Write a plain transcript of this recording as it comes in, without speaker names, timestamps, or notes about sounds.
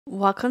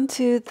Welcome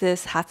to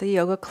this hatha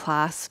yoga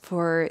class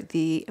for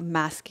the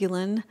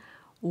masculine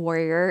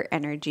warrior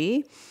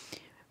energy.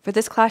 For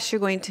this class, you're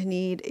going to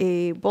need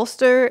a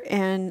bolster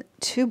and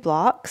 2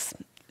 blocks,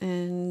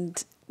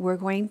 and we're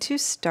going to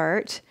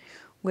start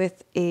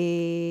with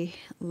a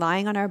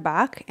lying on our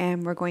back,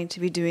 and we're going to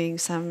be doing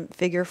some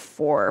figure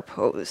 4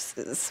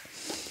 poses.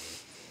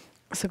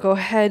 So go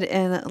ahead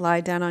and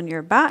lie down on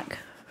your back.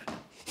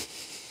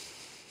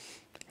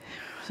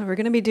 So we're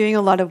going to be doing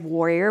a lot of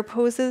warrior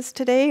poses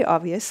today,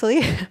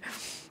 obviously,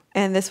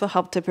 and this will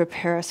help to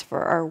prepare us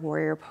for our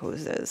warrior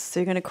poses. So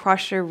you're going to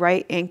cross your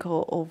right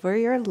ankle over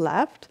your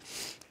left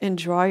and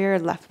draw your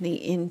left knee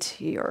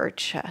into your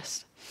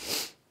chest.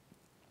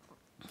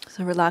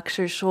 So relax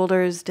your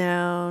shoulders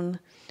down,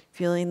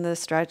 feeling the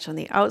stretch on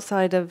the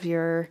outside of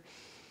your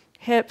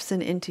hips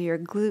and into your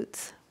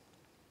glutes.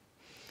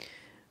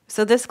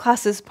 So this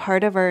class is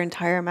part of our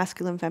entire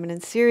Masculine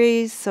Feminine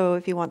series. So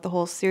if you want the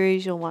whole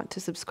series, you'll want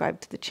to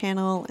subscribe to the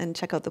channel and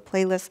check out the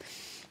playlist.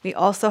 We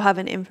also have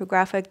an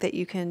infographic that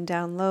you can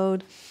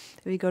download.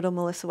 If you go to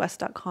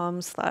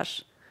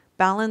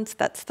melissawest.com/balance,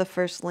 that's the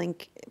first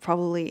link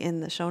probably in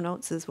the show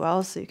notes as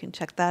well. So you can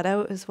check that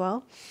out as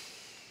well.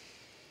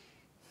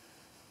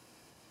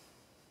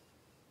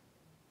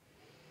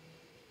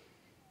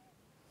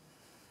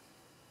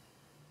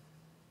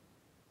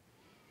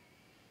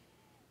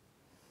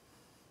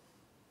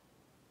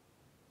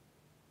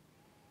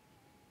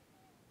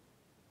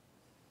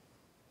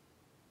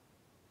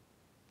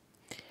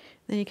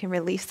 Then you can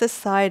release this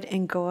side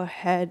and go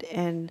ahead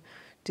and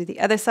do the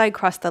other side.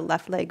 Cross the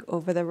left leg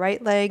over the right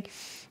leg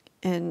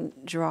and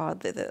draw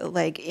the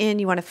leg in.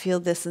 You want to feel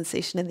this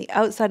sensation in the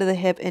outside of the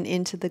hip and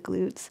into the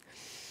glutes.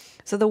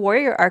 So the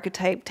warrior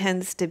archetype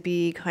tends to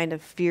be kind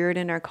of feared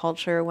in our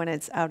culture when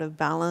it's out of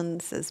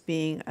balance as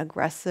being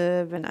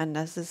aggressive and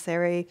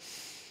unnecessary,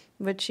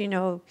 which,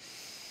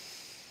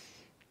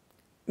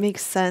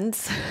 makes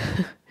sense.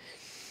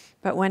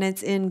 But when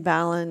it's in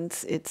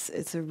balance,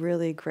 it's a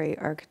really great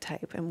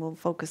archetype, and we'll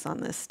focus on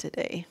this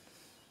today.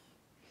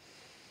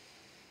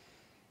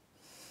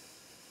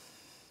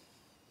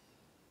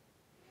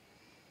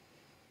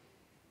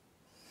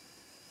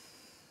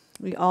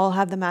 We all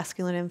have the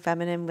masculine and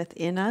feminine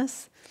within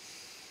us.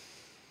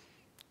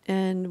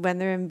 And when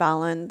they're in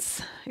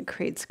balance, it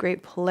creates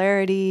great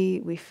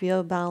polarity. We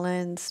feel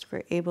balanced.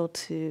 We're able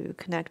to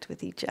connect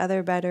with each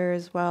other better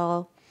as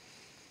well.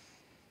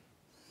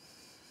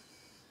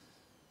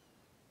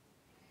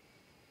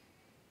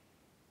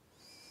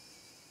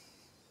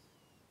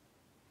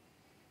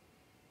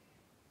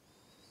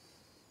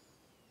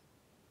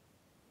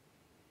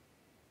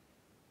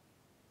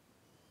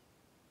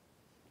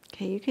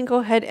 Okay, you can go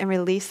ahead and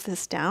release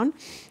this down.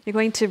 You're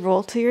going to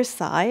roll to your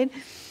side,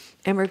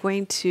 and we're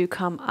going to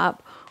come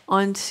up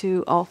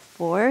onto all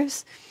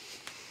fours.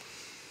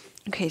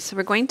 Okay, so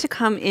we're going to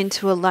come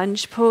into a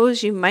lunge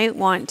pose. You might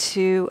want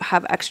to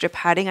have extra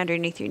padding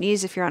underneath your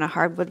knees if you're on a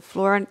hardwood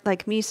floor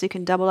like me, so you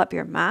can double up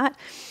your mat.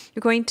 You're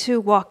going to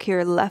walk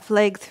your left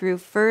leg through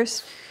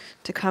first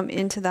to come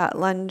into that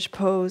lunge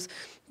pose.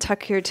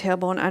 Tuck your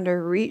tailbone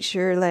under, reach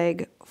your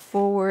leg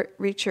forward,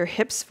 reach your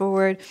hips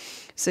forward,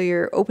 so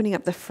you're opening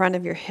up the front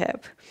of your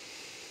hip.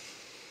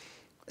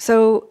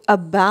 So a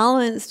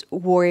balanced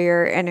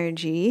warrior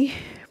energy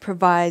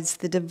provides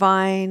the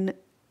divine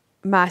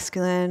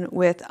masculine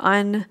with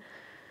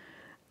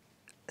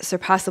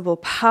unsurpassable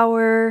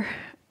power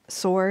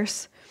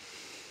source,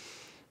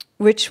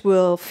 which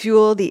will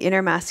fuel the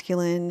inner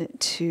masculine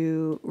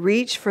to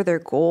reach for their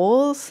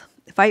goals,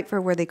 fight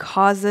for worthy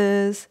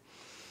causes,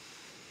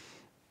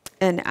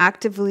 and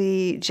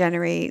actively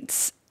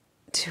generates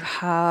to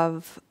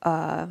have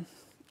a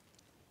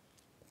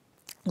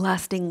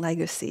lasting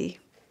legacy.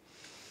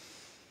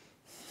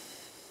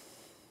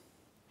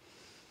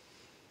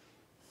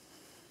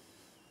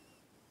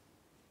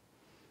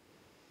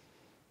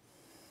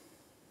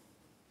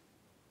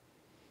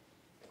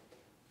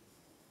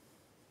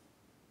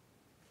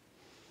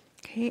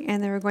 Okay,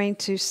 and then we're going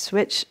to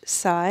switch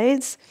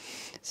sides.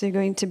 So you're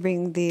going to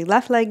bring the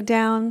left leg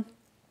down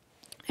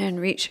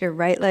and reach your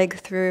right leg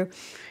through.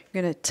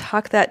 You're going to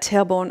tuck that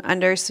tailbone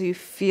under so you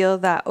feel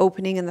that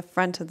opening in the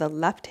front of the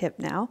left hip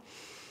now.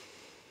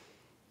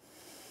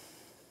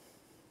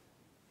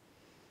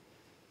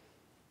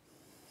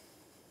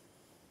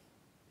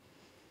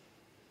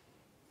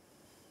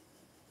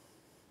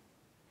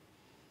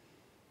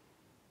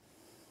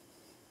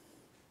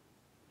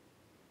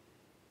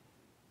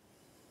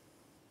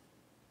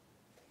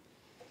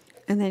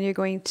 And then you're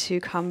going to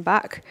come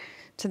back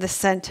to the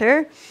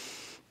center,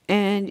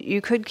 and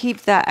you could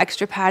keep that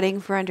extra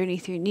padding for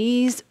underneath your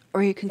knees,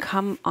 or you can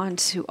come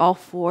onto all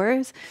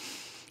fours.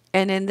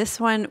 And in this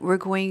one, we're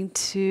going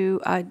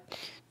to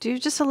do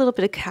just a little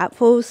bit of cat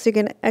pose. So you're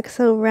going to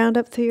exhale, round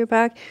up through your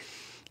back,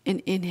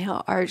 and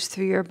inhale, arch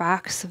through your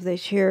back so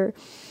that you're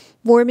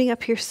warming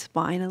up your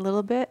spine a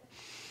little bit.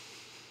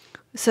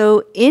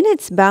 So in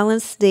its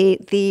balanced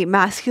state, the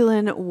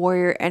masculine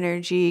warrior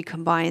energy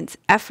combines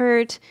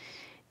effort,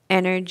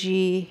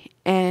 energy,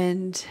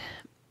 and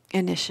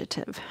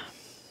initiative.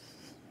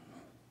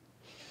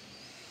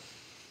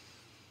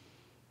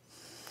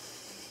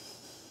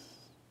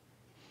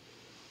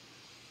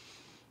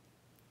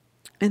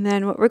 And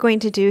then what we're going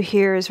to do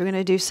here is we're going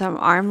to do some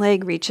arm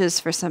leg reaches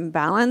for some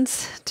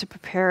balance to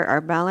prepare our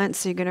balance.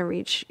 So you're going to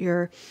reach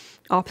your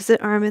opposite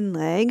arm and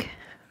leg.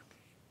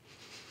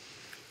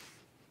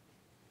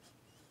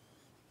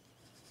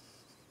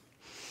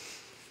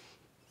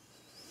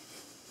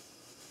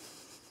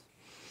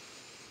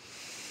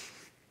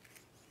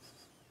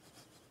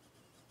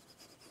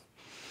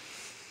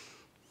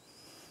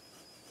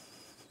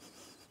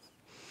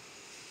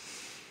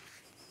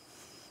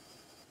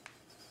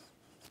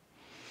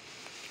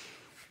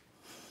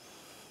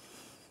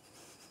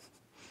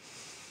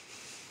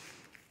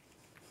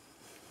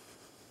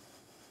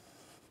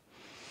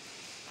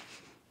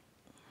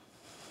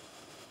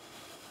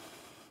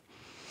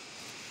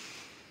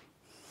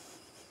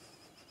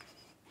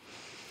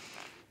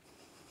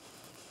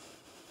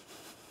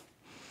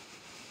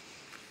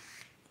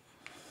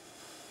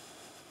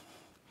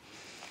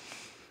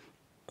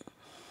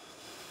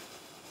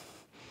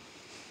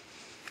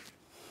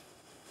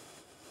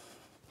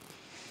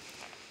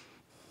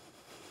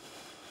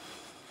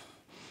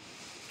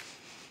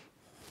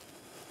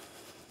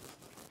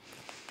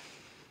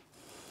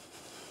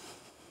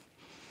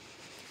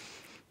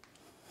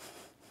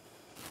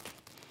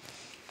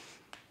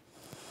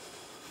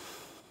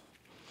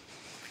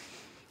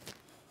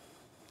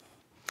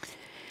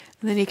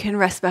 And then you can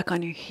rest back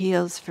on your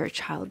heels for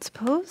child's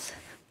pose.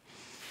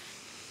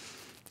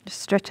 Just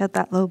stretch out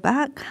that low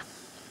back.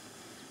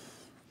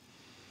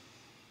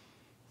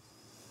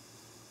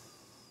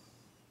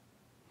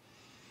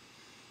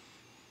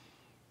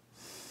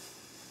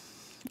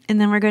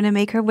 And then we're going to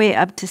make our way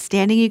up to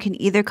standing. You can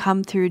either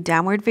come through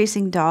downward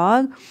facing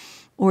dog,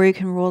 or you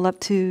can roll up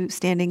to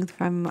standing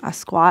from a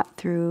squat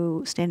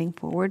through standing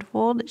forward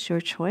fold. It's your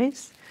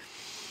choice.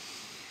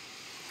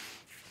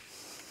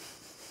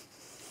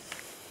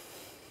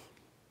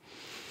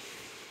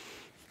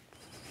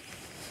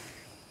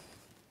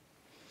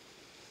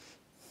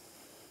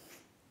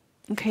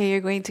 Okay,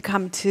 you're going to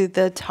come to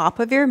the top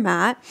of your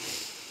mat.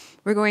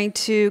 We're going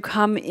to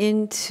come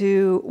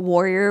into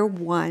warrior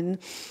one.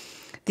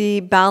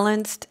 The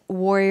balanced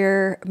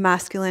warrior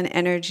masculine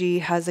energy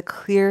has a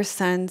clear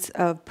sense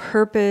of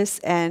purpose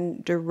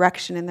and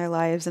direction in their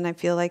lives. And I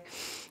feel like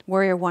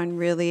warrior one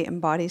really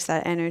embodies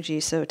that energy.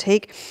 So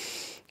take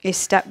a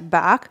step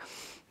back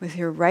with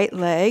your right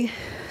leg,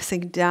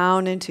 sink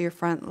down into your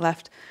front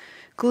left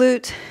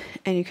glute,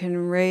 and you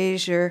can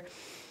raise your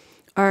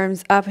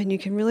arms up and you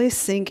can really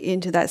sink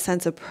into that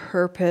sense of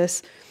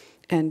purpose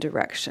and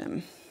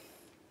direction.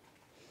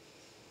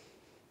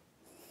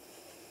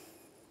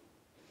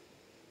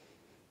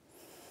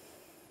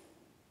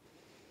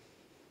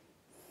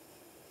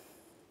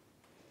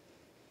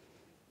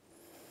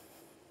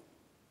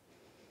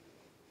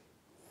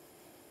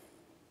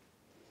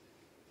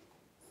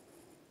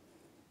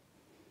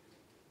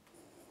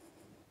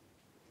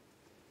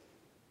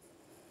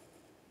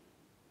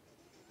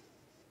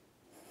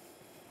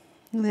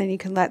 And then you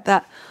can let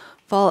that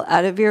fall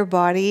out of your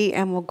body,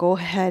 and we'll go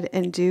ahead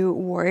and do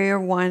warrior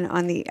one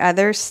on the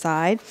other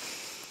side.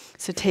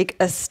 So take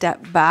a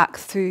step back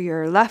through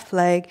your left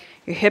leg.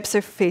 Your hips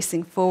are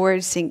facing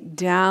forward. Sink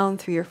down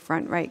through your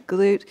front right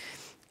glute,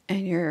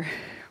 and you're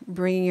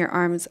bringing your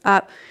arms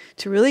up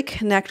to really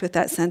connect with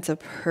that sense of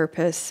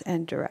purpose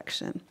and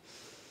direction.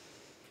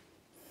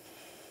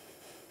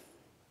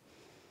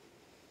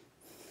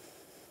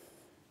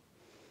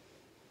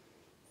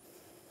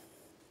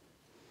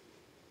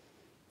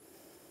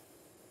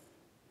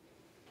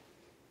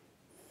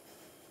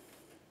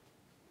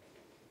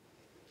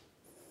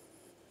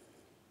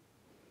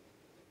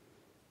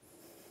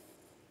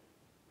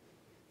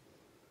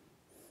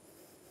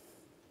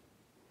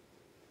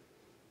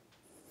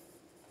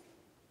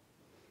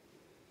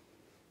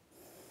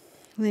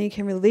 And then you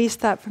can release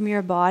that from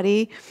your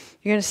body.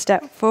 You're going to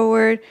step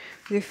forward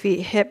with your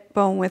feet hip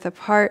bone width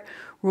apart.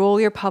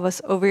 Roll your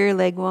pelvis over your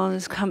leg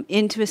bones. Come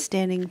into a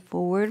standing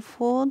forward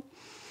fold.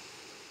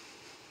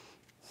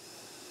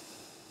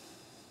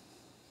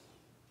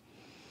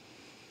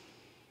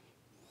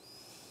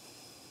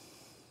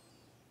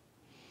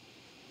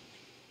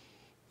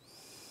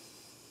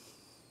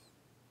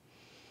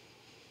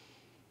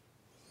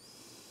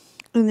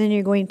 And then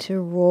you're going to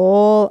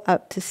roll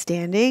up to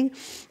standing.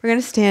 We're going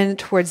to stand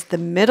towards the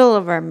middle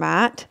of our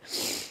mat.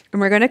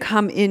 And we're going to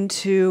come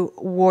into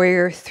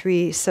warrior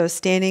three. So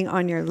standing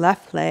on your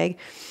left leg,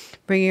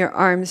 bring your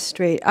arms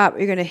straight up.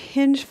 You're going to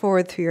hinge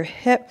forward through your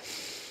hip.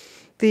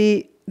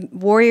 The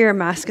warrior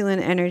masculine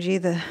energy,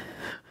 the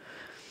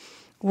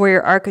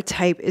warrior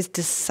archetype, is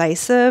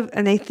decisive.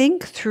 And they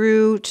think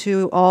through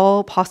to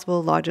all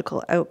possible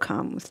logical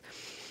outcomes.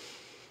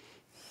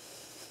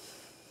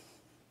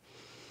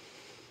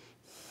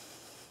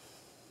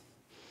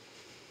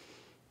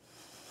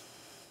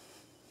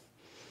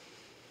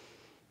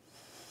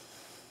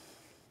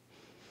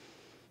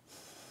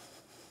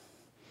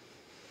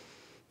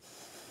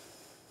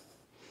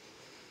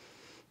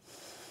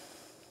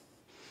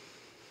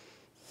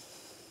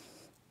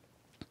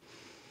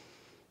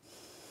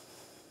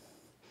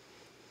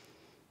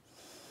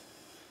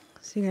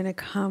 So you're going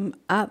to come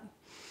up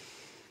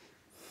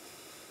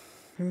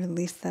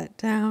Release that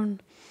down.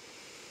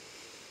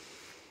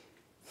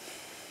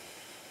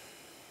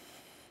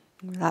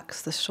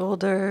 Relax the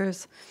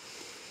shoulders.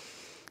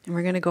 And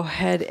we're going to go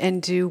ahead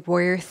and do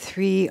warrior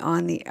 3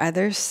 on the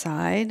other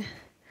side.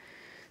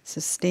 So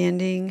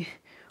standing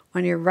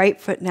on your right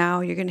foot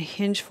now, you're going to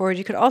hinge forward.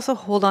 You could also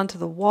hold onto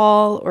the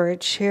wall or a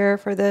chair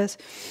for this.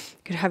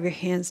 You could have your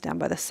hands down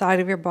by the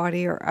side of your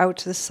body or out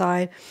to the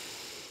side.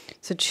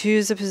 So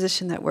choose a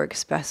position that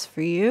works best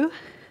for you.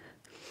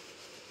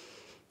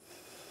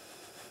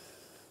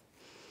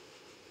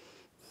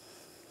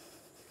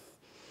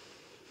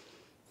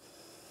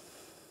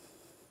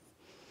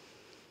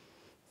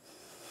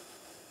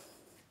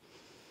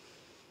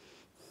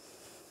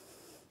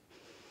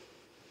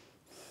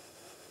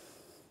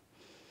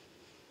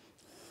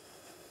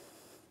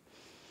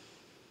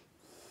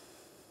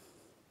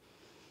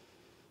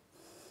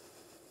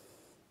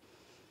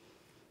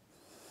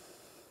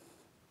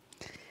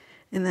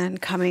 And then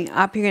coming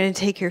up, you're going to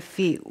take your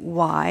feet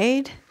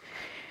wide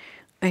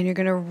and you're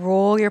going to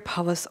roll your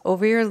pelvis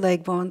over your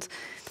leg bones,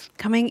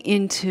 coming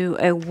into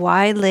a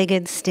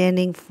wide-legged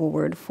standing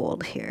forward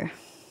fold here.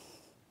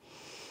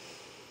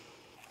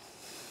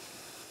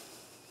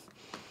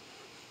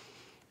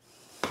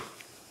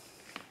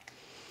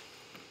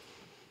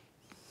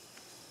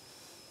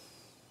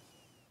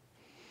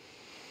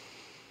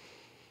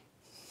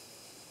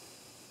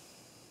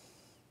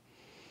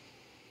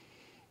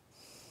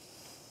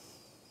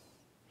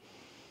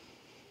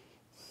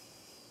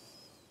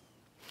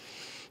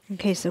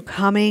 Okay, so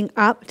coming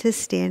up to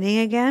standing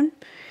again,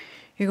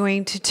 you're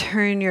going to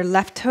turn your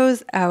left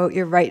toes out,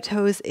 your right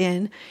toes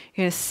in.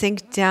 You're going to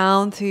sink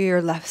down through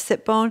your left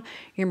sit bone.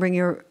 You're going to bring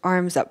your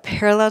arms up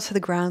parallel to the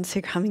ground, so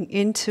you're coming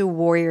into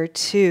warrior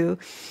 2.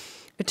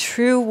 A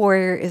true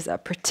warrior is a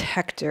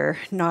protector,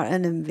 not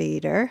an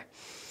invader.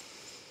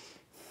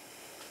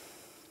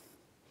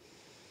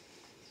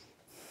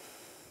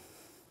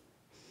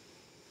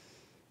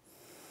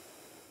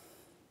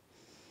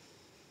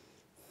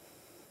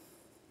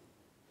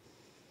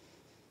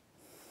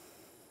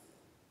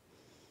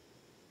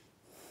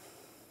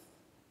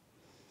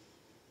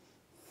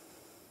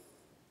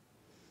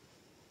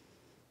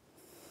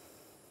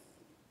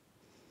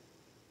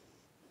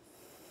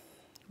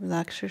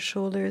 Relax your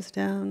shoulders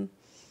down.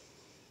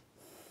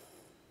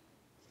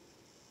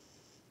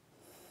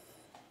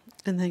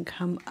 And then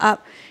come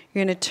up.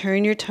 You're going to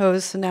turn your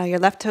toes. So now your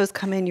left toes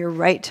come in, your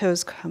right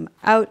toes come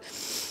out.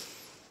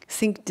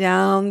 Sink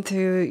down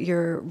through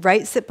your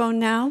right sit bone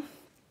now.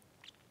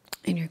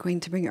 And you're going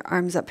to bring your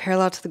arms up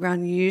parallel to the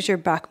ground. Use your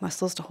back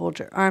muscles to hold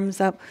your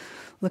arms up,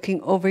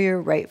 looking over your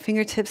right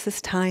fingertips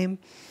this time.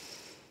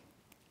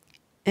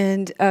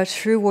 And a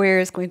true warrior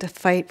is going to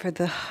fight for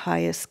the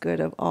highest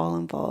good of all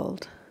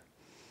involved.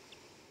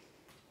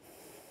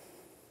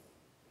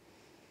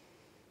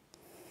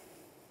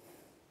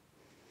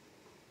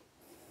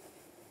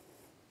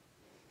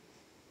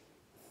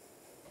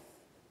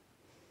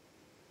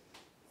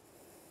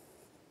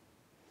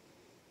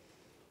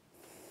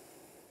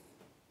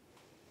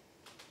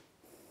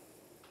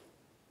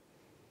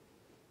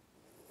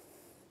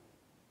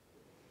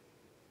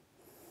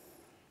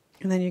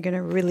 And then you're going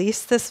to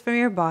release this from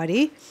your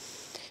body.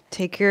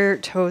 Take your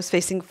toes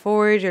facing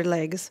forward, your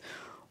legs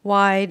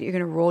wide. You're going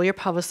to roll your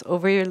pelvis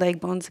over your leg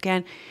bones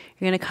again.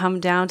 You're going to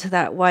come down to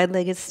that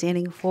wide-legged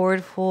standing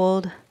forward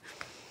fold.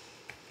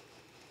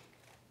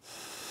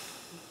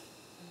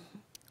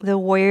 The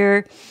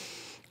warrior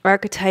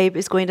archetype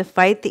is going to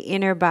fight the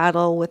inner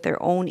battle with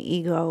their own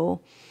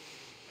ego.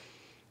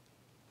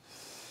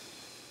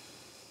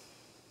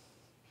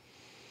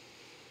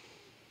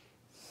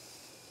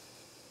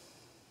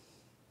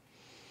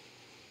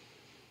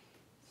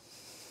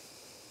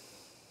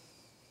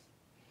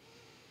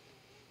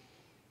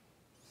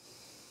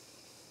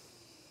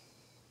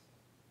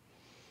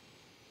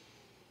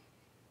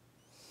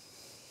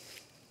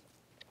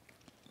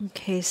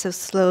 Okay, so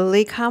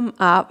slowly come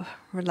up,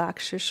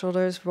 relax your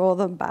shoulders, roll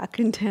them back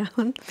and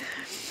down.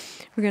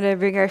 We're going to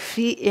bring our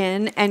feet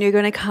in, and you're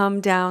going to come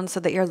down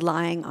so that you're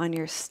lying on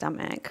your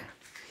stomach.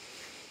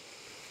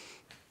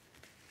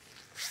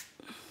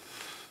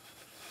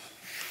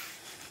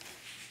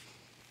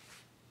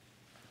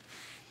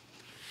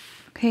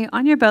 Okay,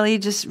 on your belly,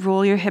 just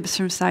roll your hips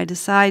from side to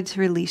side to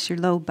release your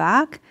low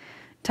back.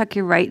 Tuck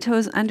your right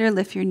toes under,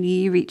 lift your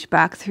knee, reach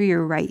back through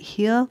your right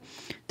heel.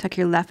 Tuck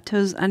your left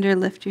toes under,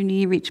 lift your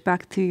knee, reach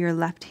back through your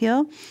left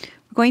heel.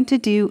 We're going to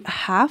do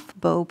half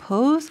bow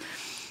pose.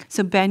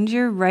 So bend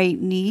your right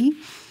knee,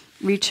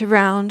 reach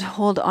around,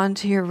 hold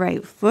onto your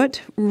right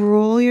foot,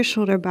 roll your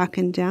shoulder back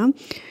and down.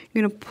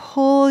 You're going to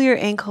pull your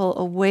ankle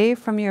away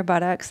from your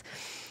buttocks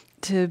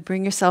to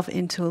bring yourself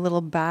into a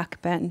little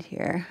back bend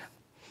here.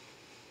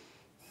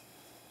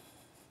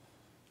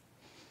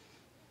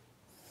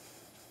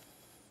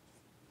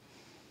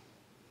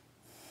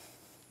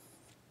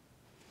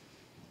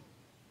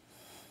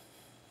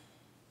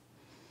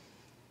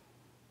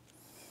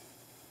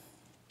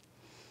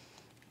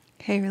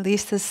 Okay,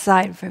 release this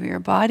side from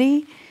your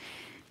body.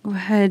 Go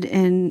ahead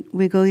and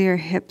wiggle your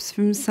hips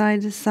from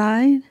side to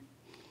side.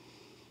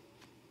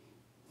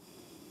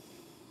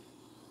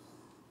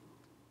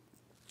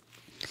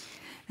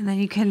 And then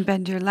you can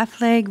bend your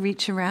left leg,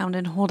 reach around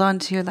and hold on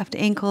to your left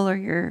ankle or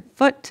your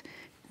foot.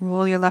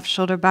 Roll your left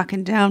shoulder back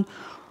and down.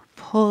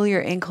 Pull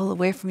your ankle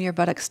away from your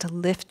buttocks to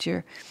lift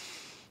your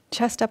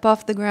chest up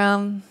off the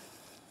ground.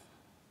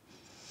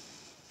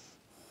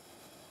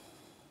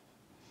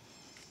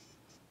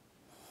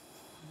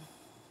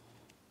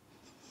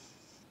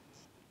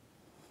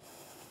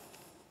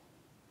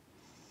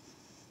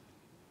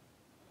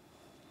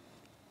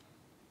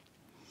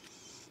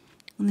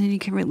 And then you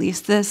can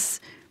release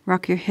this.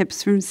 Rock your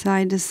hips from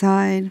side to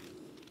side.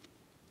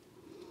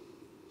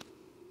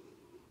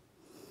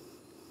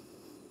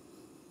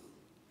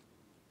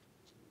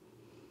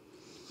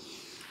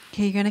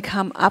 Okay, you're going to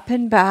come up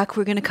and back.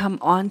 We're going to come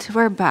onto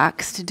our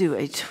backs to do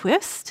a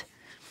twist.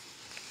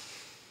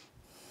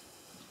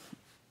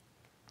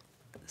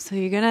 So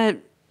you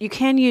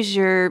can use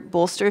your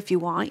bolster if you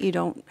want. You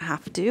don't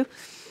have to.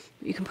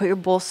 You can put your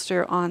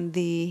bolster on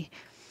the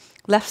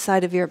left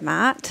side of your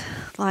mat,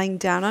 lying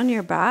down on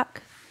your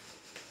back.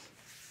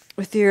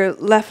 With your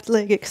left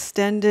leg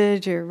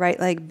extended, your right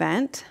leg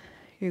bent,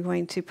 you're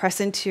going to press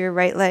into your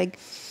right leg,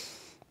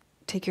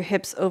 take your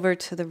hips over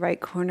to the right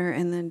corner,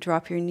 and then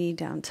drop your knee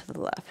down to the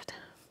left.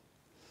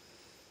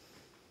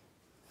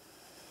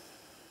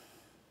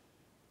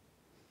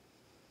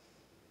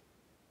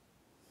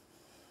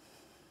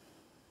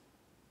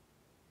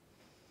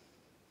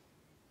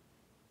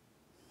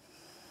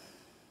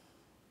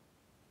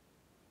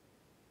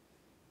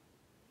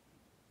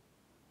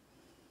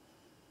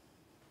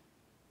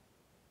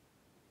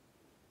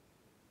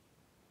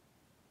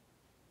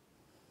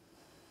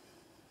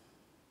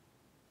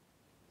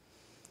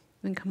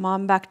 Then come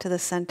on back to the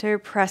center,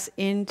 press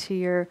into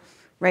your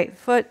right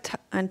foot,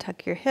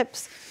 untuck your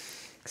hips,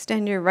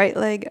 extend your right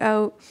leg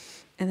out,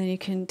 and then you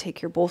can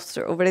take your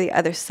bolster over to the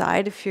other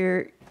side if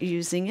you're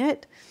using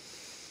it.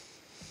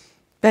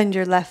 Bend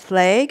your left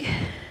leg,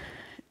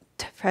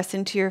 press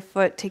into your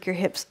foot, take your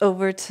hips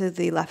over to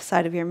the left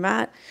side of your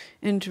mat,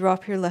 and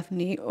drop your left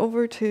knee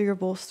over to your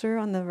bolster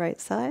on the right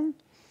side.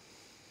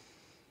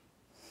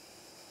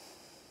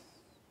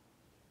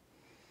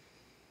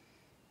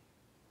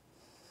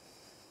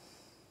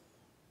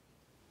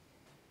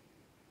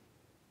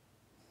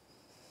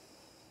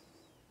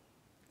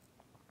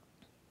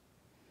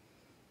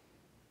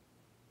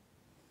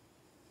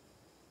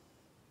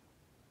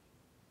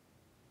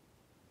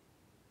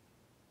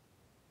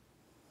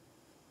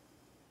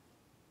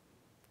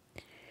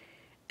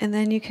 And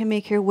then you can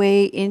make your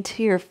way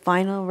into your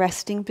final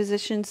resting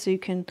position. So you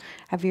can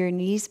have your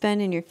knees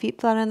bent and your feet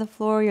flat on the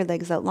floor, your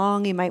legs out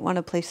long. You might want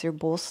to place your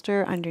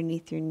bolster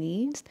underneath your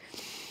knees.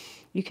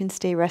 You can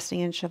stay resting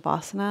in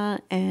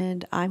Shavasana.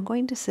 And I'm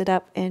going to sit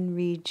up and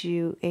read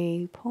you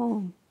a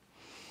poem.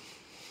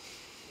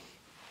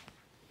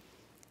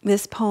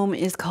 This poem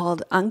is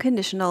called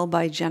Unconditional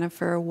by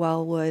Jennifer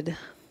Wellwood.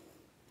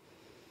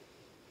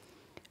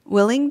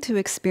 Willing to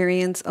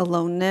experience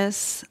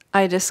aloneness,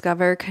 I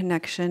discover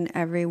connection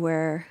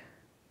everywhere.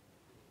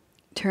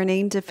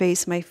 Turning to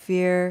face my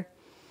fear,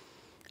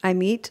 I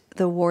meet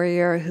the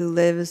warrior who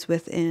lives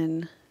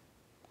within.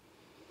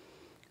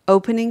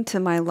 Opening to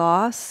my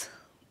loss,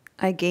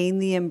 I gain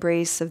the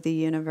embrace of the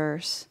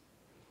universe.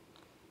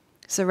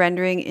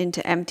 Surrendering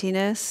into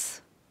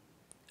emptiness,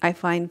 I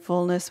find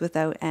fullness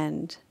without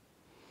end.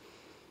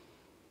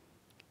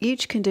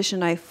 Each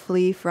condition I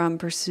flee from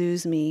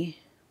pursues me.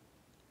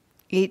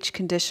 Each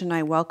condition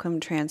I welcome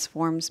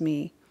transforms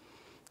me,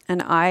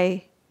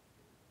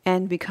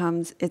 and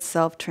becomes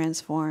itself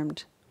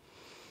transformed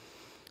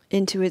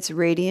into its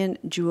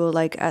radiant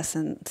jewel-like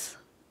essence.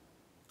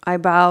 I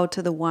bow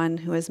to the one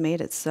who has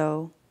made it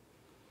so,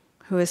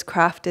 who has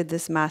crafted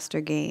this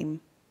master game.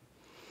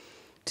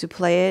 To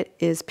play it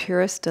is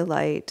purest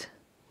delight,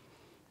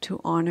 to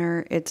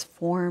honor its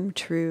form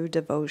true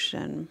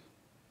devotion.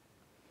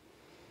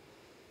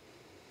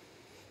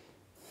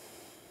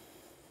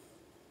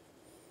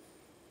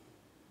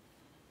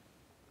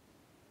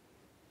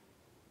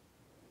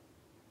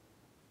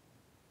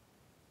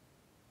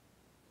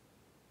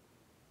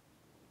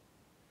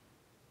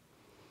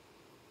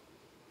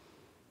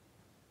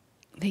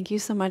 Thank you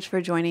so much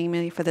for joining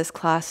me for this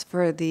class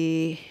for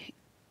the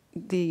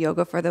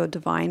yoga for the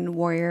divine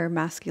warrior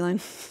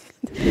masculine.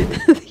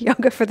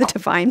 Yoga for the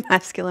divine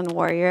masculine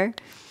warrior.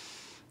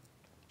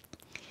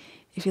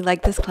 If you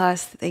like this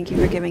class, thank you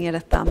for giving it a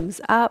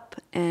thumbs up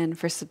and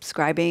for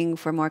subscribing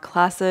for more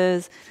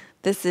classes.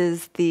 This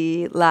is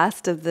the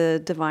last of the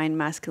Divine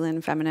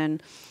Masculine Feminine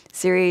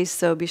series,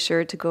 so be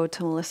sure to go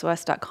to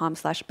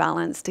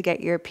melissawest.com/balance to get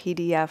your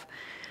PDF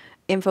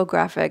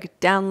infographic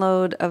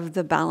download of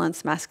the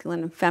Balanced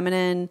Masculine and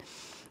Feminine.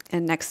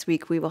 And next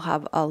week we will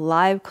have a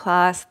live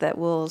class that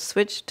will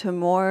switch to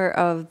more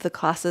of the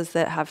classes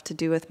that have to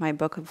do with my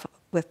book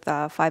with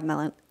five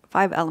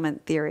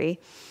element theory.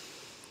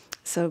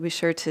 So be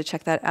sure to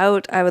check that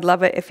out. I would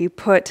love it if you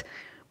put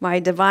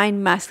my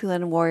Divine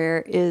Masculine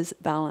Warrior is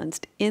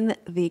balanced in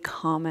the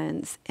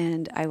comments,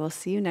 and I will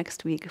see you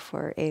next week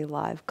for a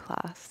live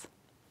class.